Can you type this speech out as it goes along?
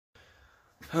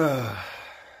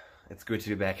It's good to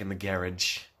be back in the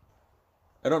garage.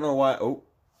 I don't know why. Oh.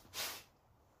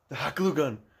 The hot glue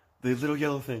gun. The little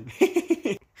yellow thing.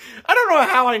 I don't know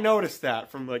how I noticed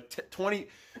that from like 20,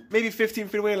 maybe 15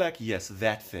 feet away. Like, yes,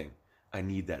 that thing. I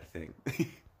need that thing.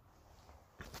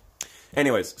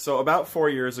 Anyways, so about 4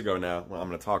 years ago now, well, I'm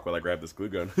going to talk while I grab this glue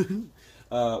gun.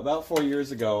 About 4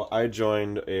 years ago, I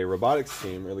joined a robotics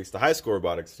team, or at least a high school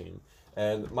robotics team.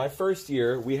 And my first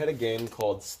year, we had a game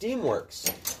called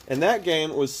Steamworks. And that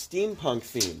game was steampunk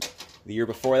themed. The year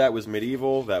before that was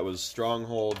Medieval, that was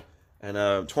Stronghold. And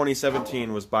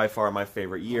 2017 was by far my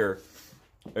favorite year.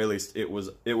 Or at least it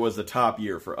was the top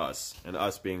year for us. And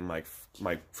us being my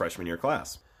freshman year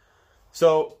class.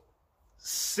 So,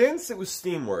 since it was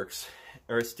Steamworks,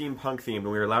 or steampunk themed, and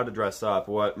we were allowed to dress up,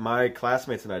 what my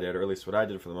classmates and I did, or at least what I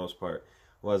did for the most part,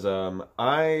 was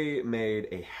I made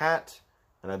a hat,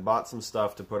 and I bought some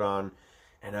stuff to put on,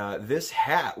 and this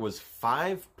hat was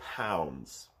 5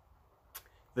 pounds.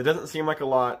 That doesn't seem like a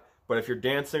lot, but if you're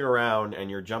dancing around and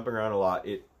you're jumping around a lot,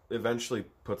 it eventually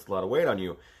puts a lot of weight on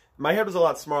you. My head was a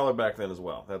lot smaller back then as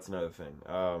well. That's another thing.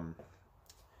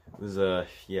 It was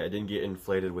yeah, I didn't get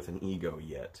inflated with an ego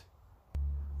yet.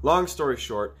 Long story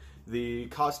short, the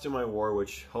costume I wore,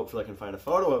 which hopefully I can find a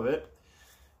photo of it,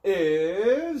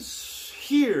 is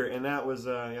here, and that was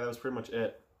yeah, that was pretty much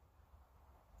it.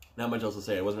 Not much else to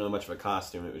say. It wasn't really much of a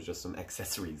costume. It was just some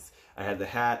accessories. I had the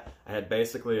hat. I had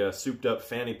basically a souped-up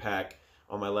fanny pack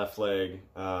on my left leg,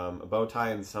 a bow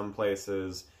tie in some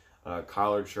places, a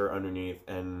collared shirt underneath,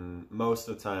 and most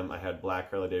of the time I had black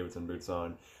Harley-Davidson boots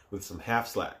on with some half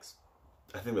slacks.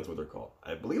 I think that's what they're called.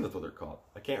 I believe that's what they're called.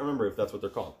 I can't remember if that's what they're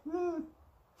called.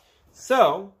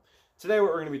 So, today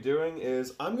what we're going to be doing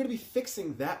is I'm going to be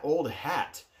fixing that old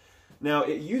hat. Now,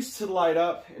 it used to light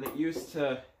up, and it used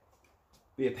to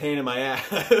be a pain in my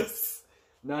ass.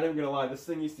 Not even going to lie, this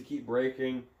thing used to keep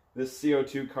breaking. This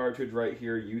CO2 cartridge right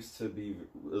here used to be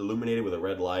illuminated with a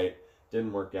red light.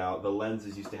 Didn't work out. The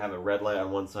lenses used to have a red light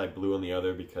on one side, blue on the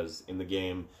other, because in the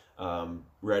game,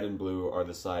 red and blue are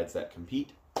the sides that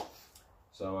compete.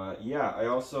 So, yeah, I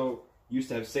also used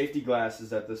to have safety glasses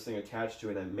that this thing attached to,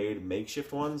 and I made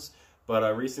makeshift ones.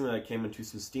 But recently I came into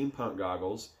some steampunk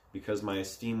goggles because my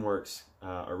Steamworks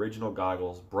original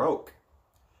goggles broke.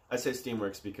 I say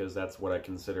Steamworks because that's what I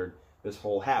considered this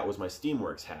whole hat was my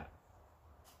Steamworks hat.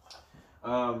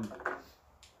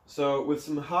 So with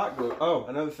some hot glue... Oh,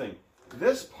 another thing.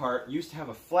 This part used to have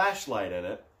a flashlight in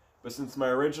it, but since my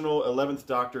original 11th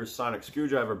Doctor's sonic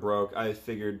screwdriver broke, I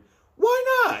figured,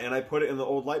 why not? And I put it in the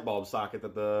old light bulb socket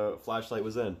that the flashlight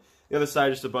was in. The other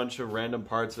side, just a bunch of random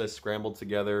parts that I scrambled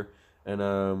together. And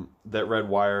that red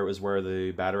wire was where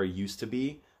the battery used to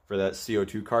be for that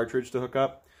CO2 cartridge to hook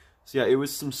up. So yeah, it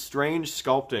was some strange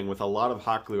sculpting with a lot of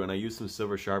hot glue, and I used some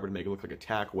silver sharpener to make it look like a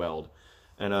tack weld.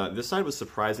 And this side was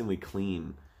surprisingly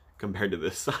clean compared to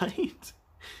this side.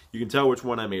 You can tell which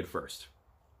one I made first.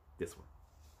 This one.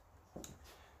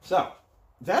 So,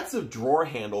 that's a drawer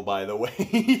handle, by the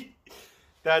way.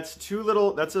 That's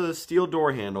a steel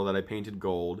door handle that I painted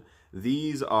gold.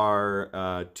 These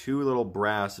are 2 little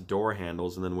brass door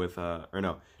handles, and then with,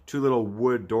 2 little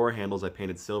wood door handles I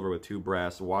painted silver with 2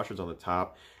 brass washers on the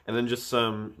top. And then just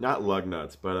some, not lug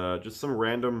nuts, but just some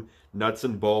random nuts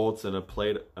and bolts and a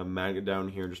plate, a magnet down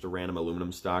here, just a random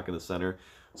aluminum stock in the center.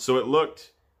 So it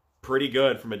looked pretty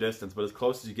good from a distance, but as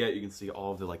close as you get, you can see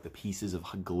all of the, the pieces of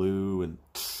glue and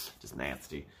just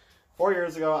nasty. 4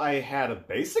 years ago, I had a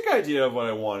basic idea of what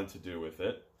I wanted to do with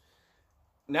it.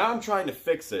 Now I'm trying to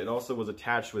fix it. It also was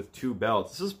attached with 2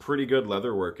 belts. This is pretty good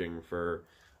leather working for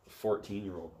a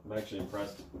 14-year-old. I'm actually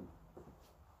impressed.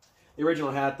 The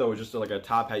original hat, though, was just like a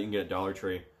top hat you can get at Dollar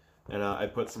Tree. And I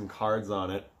put some cards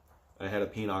on it. I had a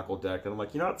pinochle deck, and I'm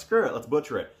like, you know what, screw it, let's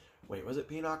butcher it. Wait, was it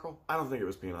pinochle? I don't think it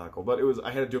was pinochle, but it was.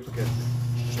 I had a duplicate.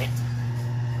 Shit.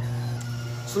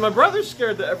 So my brother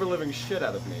scared the ever-living shit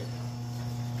out of me.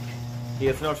 He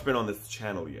has not been on this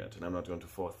channel yet, and I'm not going to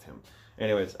force him.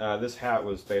 Anyways, this hat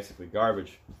was basically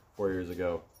garbage 4 years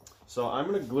ago. So I'm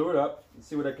going to glue it up and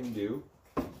see what I can do.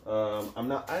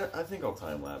 I think I'll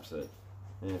time-lapse it.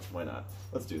 Why not?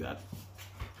 Let's do that.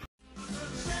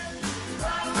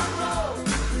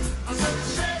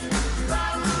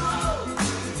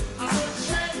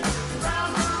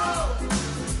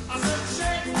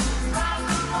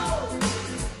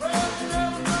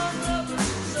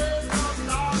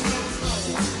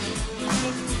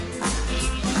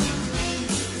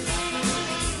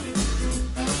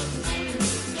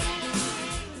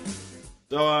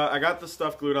 So I got the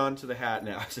stuff glued onto the hat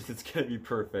now, so it's going to be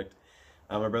perfect.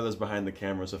 My brother's behind the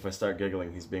camera, so if I start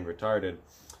giggling, he's being retarded.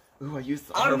 Ooh, I used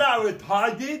the... I'm not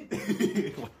retarded!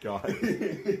 Oh my god.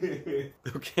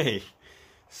 Okay,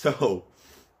 so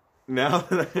now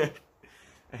that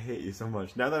I hate you so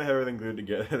much. Now that I have everything glued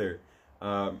together,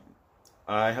 I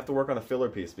have to work on a filler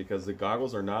piece because the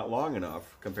goggles are not long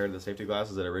enough compared to the safety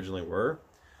glasses that originally were.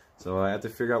 So I have to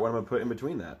figure out what I'm going to put in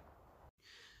between that.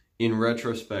 In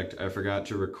retrospect, I forgot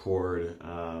to record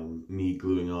me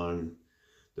gluing on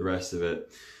the rest of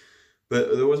it.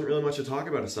 But there wasn't really much to talk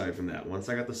about aside from that. Once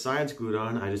I got the sides glued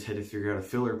on, I just had to figure out a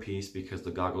filler piece because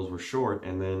the goggles were short,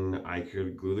 and then I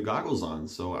could glue the goggles on.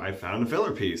 So I found a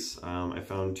filler piece. I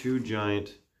found 2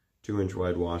 giant 2-inch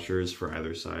wide washers for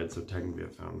either side, so technically I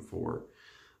found 4.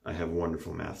 I have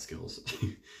wonderful math skills.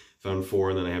 Found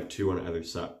 4, and then I have 2 on either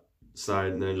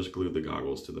side, and then I just glued the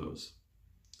goggles to those.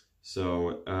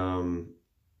 So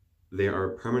they are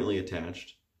permanently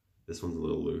attached. This one's a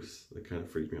little loose. That kind of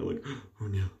freaked me out, like, oh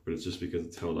no. But it's just because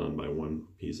it's held on by one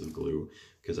piece of glue,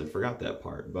 because I forgot that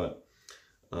part. But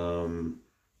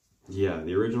yeah,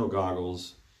 the original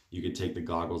goggles, you could take the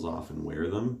goggles off and wear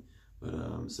them.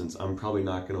 But since I'm probably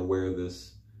not going to wear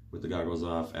this with the goggles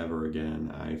off ever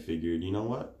again, I figured, you know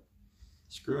what?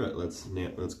 Screw it. Let's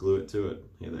glue it to it.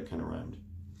 Yeah, that kind of rhymed.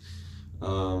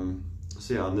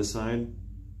 So yeah, on this side,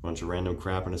 a bunch of random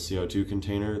crap in a CO2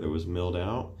 container that was milled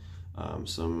out.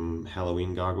 Some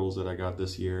Halloween goggles that I got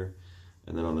this year.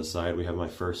 And then on the side, we have my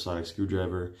first sonic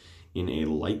screwdriver in a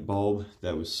light bulb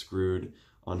that was screwed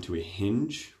onto a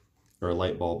hinge, or a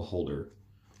light bulb holder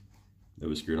that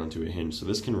was screwed onto a hinge. So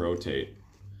this can rotate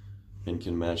and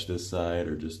can match this side,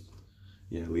 or just,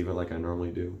 yeah, leave it like I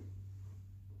normally do.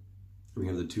 We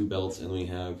have the 2 belts, and we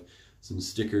have some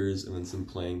stickers and then some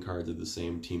playing cards of the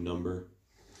same team number.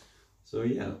 So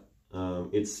yeah,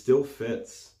 it still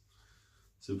fits.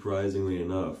 Surprisingly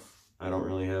enough, I don't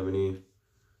really have any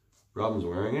problems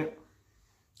wearing it.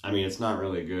 I mean, it's not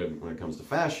really good when it comes to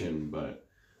fashion, but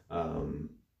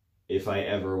if I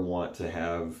ever want to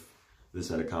have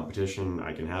this at a competition,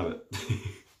 I can have it.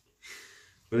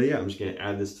 But yeah, I'm just going to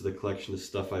add this to the collection of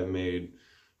stuff I've made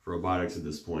for robotics at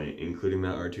this point, including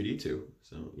that R2-D2.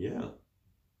 So yeah,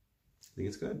 I think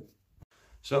it's good.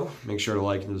 So make sure to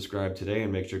like and subscribe today,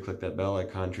 and make sure to click that bell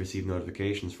icon to receive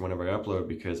notifications for whenever I upload,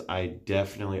 because I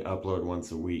definitely upload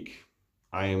once a week.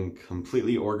 I am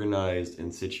completely organized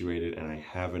and situated, and I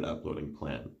have an uploading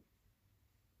plan.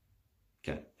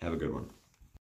 Okay, have a good one.